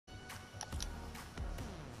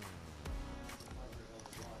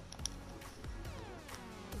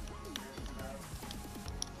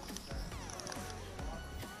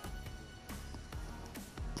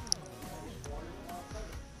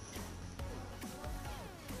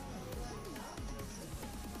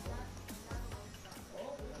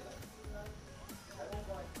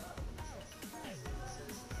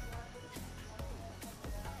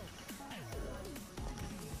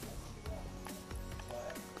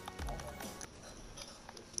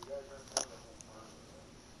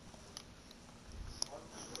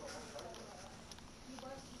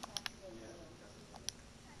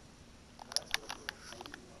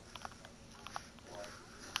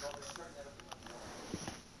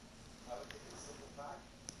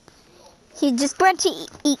He just went to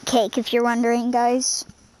eat cake, if you're wondering, guys.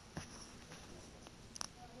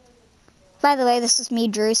 By the way, this is me,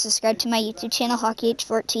 Drew. Subscribe to my YouTube channel,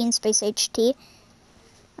 HockeyH14 space HT.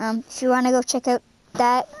 If you want to go check out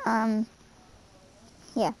that,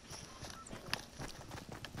 yeah.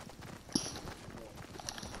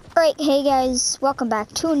 Alright, hey guys, welcome back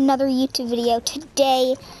to another YouTube video.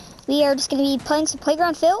 Today, we are just going to be playing some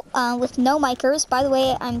Playground Phil, with no micers. By the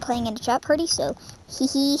way, I'm playing in a chat party, so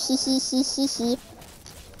hee.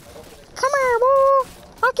 Come here, boy!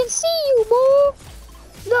 I can see you, boy!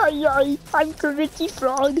 Yay, I'm Kermit the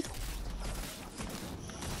Frog.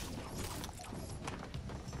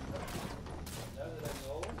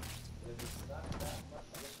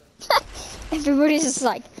 Everybody's just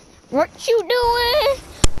like, what you doing?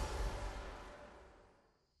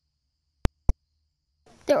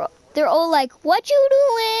 They're all like, what you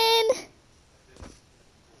doing?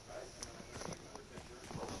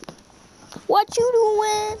 What you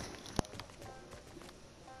doing?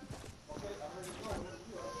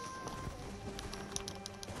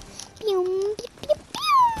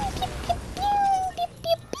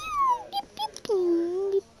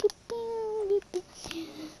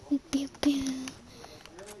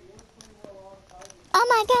 Oh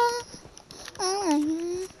my god.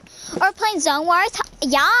 We're playing Zone Wars.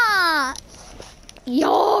 Yeah.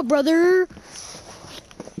 Yeah, brother.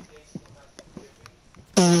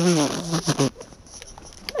 That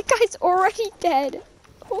guy's already dead.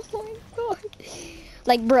 Oh my god.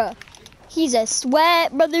 Like, bruh. He's a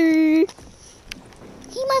sweat, brother. He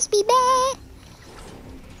must be bad.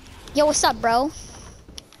 Yo, what's up, bro?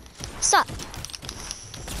 What's up?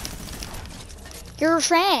 You're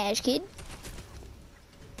trash, kid.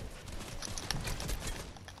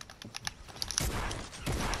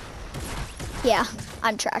 Yeah,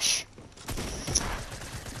 I'm trash.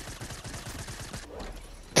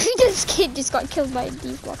 This kid just got killed by a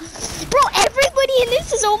default. Bro, everybody in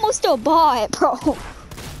this is almost a bot, bro.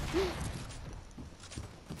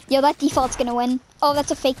 Yo, that default's gonna win. Oh,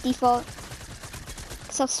 that's a fake default.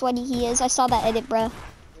 That's how sweaty he is. I saw that edit, bro.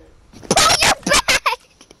 Bro, you're bad!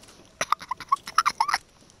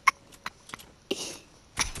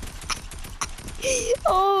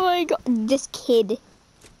 Oh my god. This kid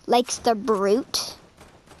likes the brute.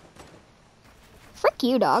 Frick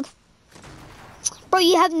you, dog. Bro,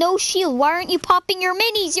 you have no shield. Why aren't you popping your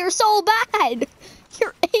minis? You're so bad.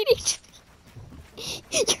 You're 80.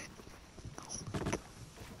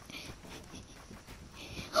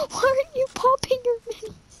 Why aren't you popping your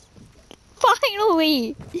minis?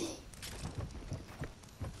 Finally.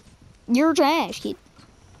 You're trash, kid.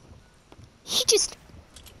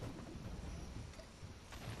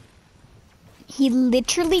 He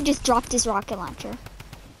literally just dropped his rocket launcher.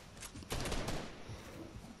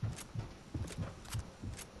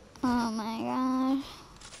 Oh my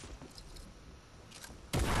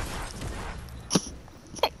god.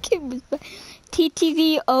 That kid was bad.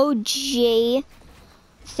 TTVOJ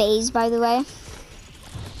phase, by the way.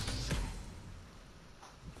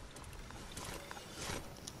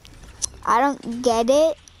 I don't get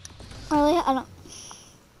it. Really,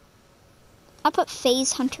 I put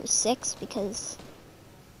Phase Hunter 6 because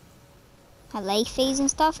I like Phase and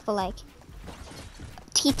stuff, but like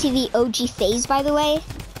TTV OG Phase, by the way,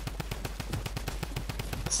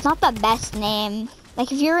 it's not the best name.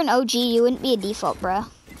 Like, if you're an OG, you wouldn't be a default, bruh.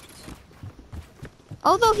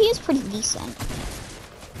 Although he is pretty decent.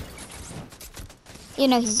 You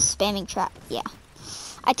know, he's spamming trap. Yeah.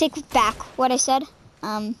 I take back what I said.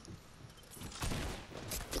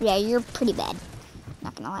 Yeah, you're pretty bad.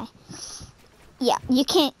 Not gonna lie. Yeah, you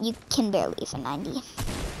can barely even 90.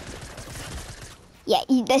 Yeah,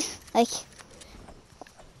 like,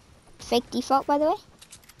 fake default, by the way.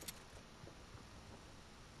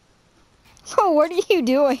 Bro, what are you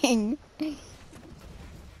doing?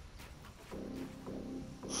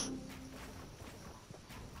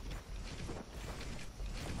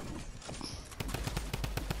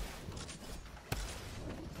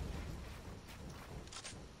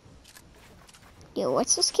 Yo,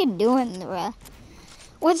 what's this kid doing, bruh?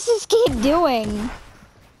 What's this kid doing?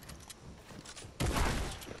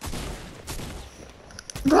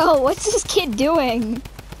 Bro, what's this kid doing?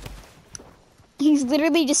 He's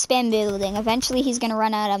literally just spam building. Eventually, he's gonna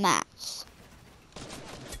run out of mats.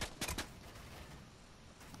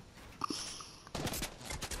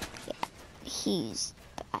 Yeah, he's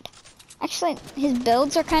bad. Actually, his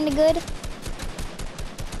builds are kind of good.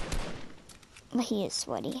 But he is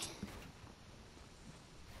sweaty.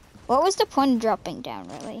 What was the point of dropping down,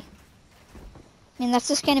 really? I mean, that's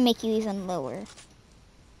just gonna make you even lower.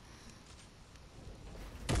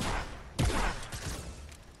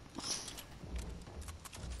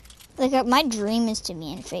 Like, my dream is to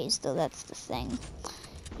be in FaZe, though. That's the thing.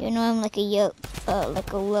 Even though I'm like a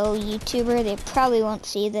low YouTuber, they probably won't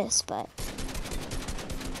see this, but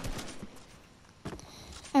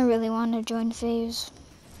I really want to join FaZe.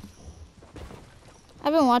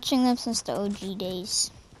 I've been watching them since the OG days.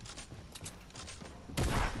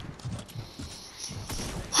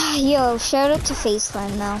 Yo, shout out to FaZe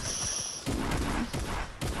Clan though.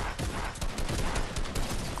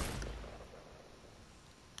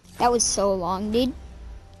 That was so long, dude.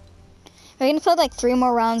 We're gonna play like 3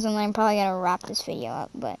 more rounds and then I'm probably gonna wrap this video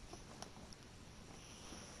up, but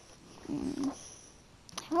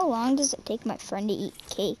how long does it take my friend to eat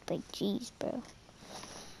cake? Like, jeez, bro.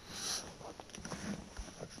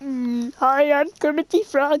 Hi, I'm Kermit the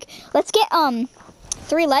Frog. Let's get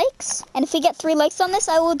 3 likes, and if we get 3 likes on this,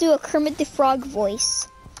 I will do a Kermit the Frog voice.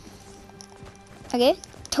 Okay,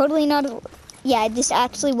 totally not a, yeah, this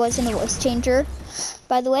actually wasn't a voice changer,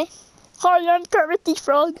 by the way. Hi, I'm Kermit the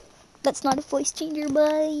Frog. That's not a voice changer,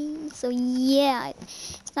 buddy. So yeah,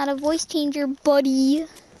 it's not a voice changer, buddy.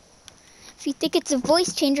 If you think it's a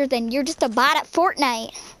voice changer, then you're just a bot at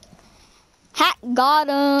Fortnite. Ha, got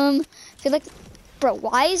him. I feel like, bro,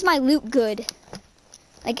 why is my loot good?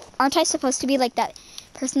 Like, aren't I supposed to be like that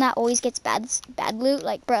person that always gets bad loot?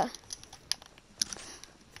 Like, bruh.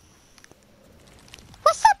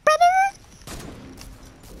 What's up, brother?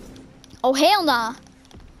 Oh, hell nah.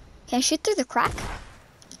 Can I shoot through the crack?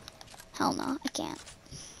 Hell no, I can't.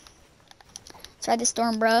 Try the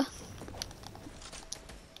storm, bruh.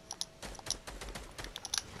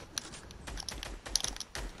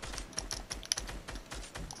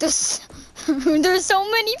 There's so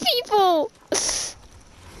many people.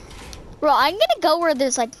 Bro, I'm gonna go where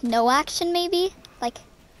there's like no action, maybe. Like,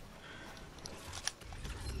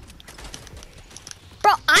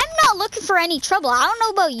 bro, I'm not looking for any trouble. I don't know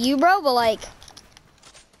about you, bro, but like,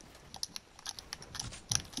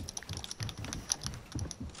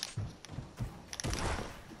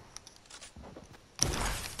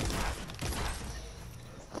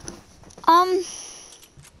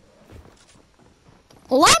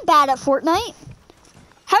 well, I'm bad at Fortnite.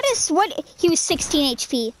 How does, he was 16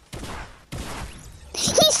 HP.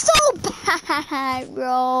 He's so bad,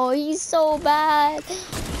 bro. He's so bad.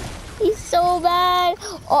 He's so bad.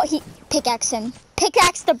 Oh, pickaxe him.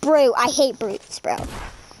 Pickaxe the brute. I hate brutes, bro.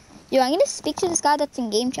 Yo, I'm gonna speak to this guy that's in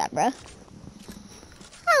game chat, bro.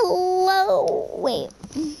 Hello. Wait.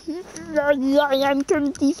 I'm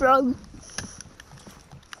Kermit the Frog.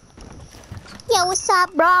 Yo, what's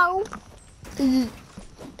up, bro?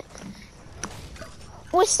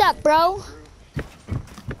 What's up, bro?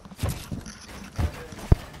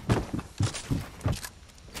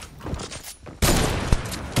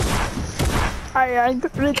 I'm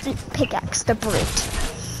going to pickaxe the brute.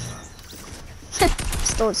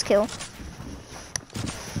 Stole his kill.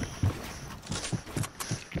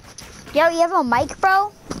 Yo, you have a mic,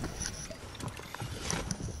 bro?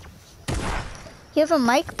 You have a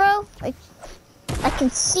mic, bro? Like, I can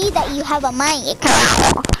see that you have a mic.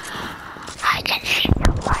 I can see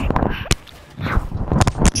your mic.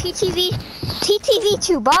 TTV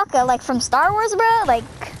Chewbacca, like from Star Wars, bro? Like,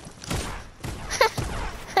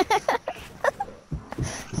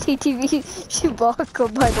 TTV Chewbacca,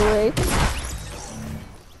 by the way.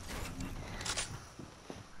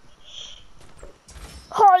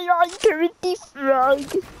 Hi, I'm Kermit the Frog.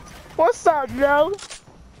 What's up, bro?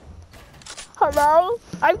 Hello?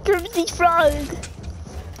 I'm Kermit the Frog.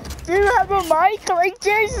 Do you have a mic? Like,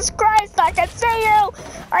 Jesus Christ, I can see you!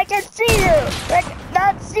 I can see you! Like,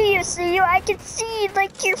 not see you, I can see,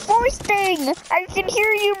 like, your voice thing! I can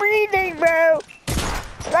hear you breathing, bro!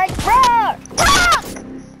 Like, bro! Talk!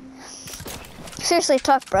 Seriously,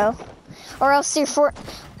 talk, bro. Or else you're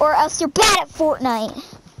bad at Fortnite.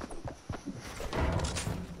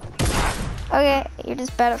 Okay, you're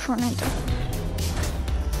just bad at Fortnite, though.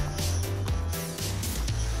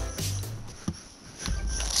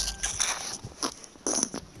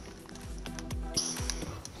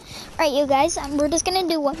 Alright, you guys, we're just gonna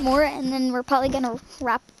do one more and then we're probably gonna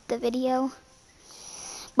wrap the video.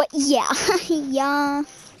 But yeah, yeah.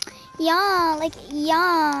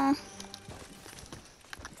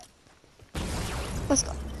 Let's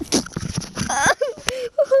go.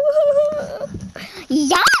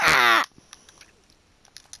 Yeah!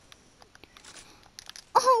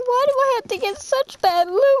 Oh, why do I have to get such bad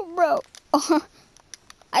loot, bro? Oh,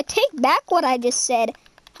 I take back what I just said.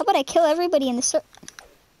 How about I kill everybody in the circle?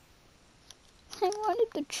 I wanted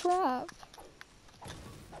the trap.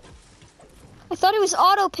 I thought it was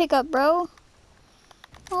auto pickup, bro.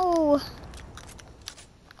 Oh.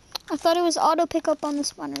 I thought it was auto pickup on the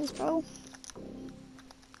spawners, bro.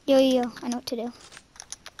 Yo, yo, yo, I know what to do.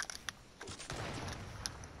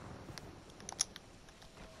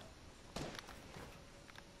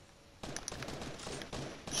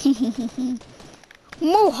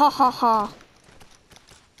 Moo ha ha ha.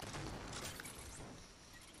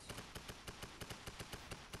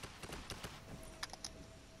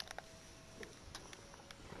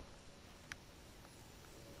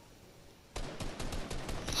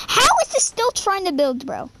 How is this still trying to build,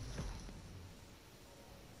 bro?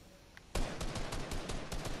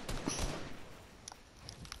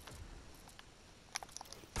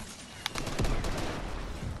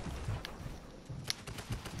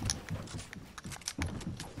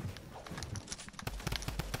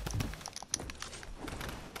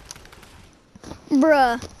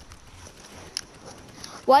 Bruh.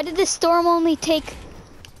 Why did the storm only take...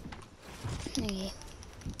 Okay.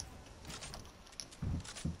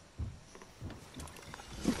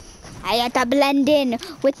 I had to blend in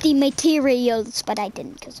with the materials, but I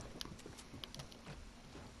didn't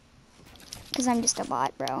because I'm just a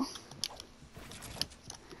bot, bro.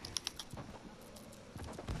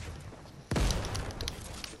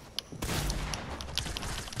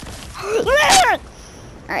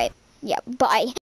 Alright, yeah, bye.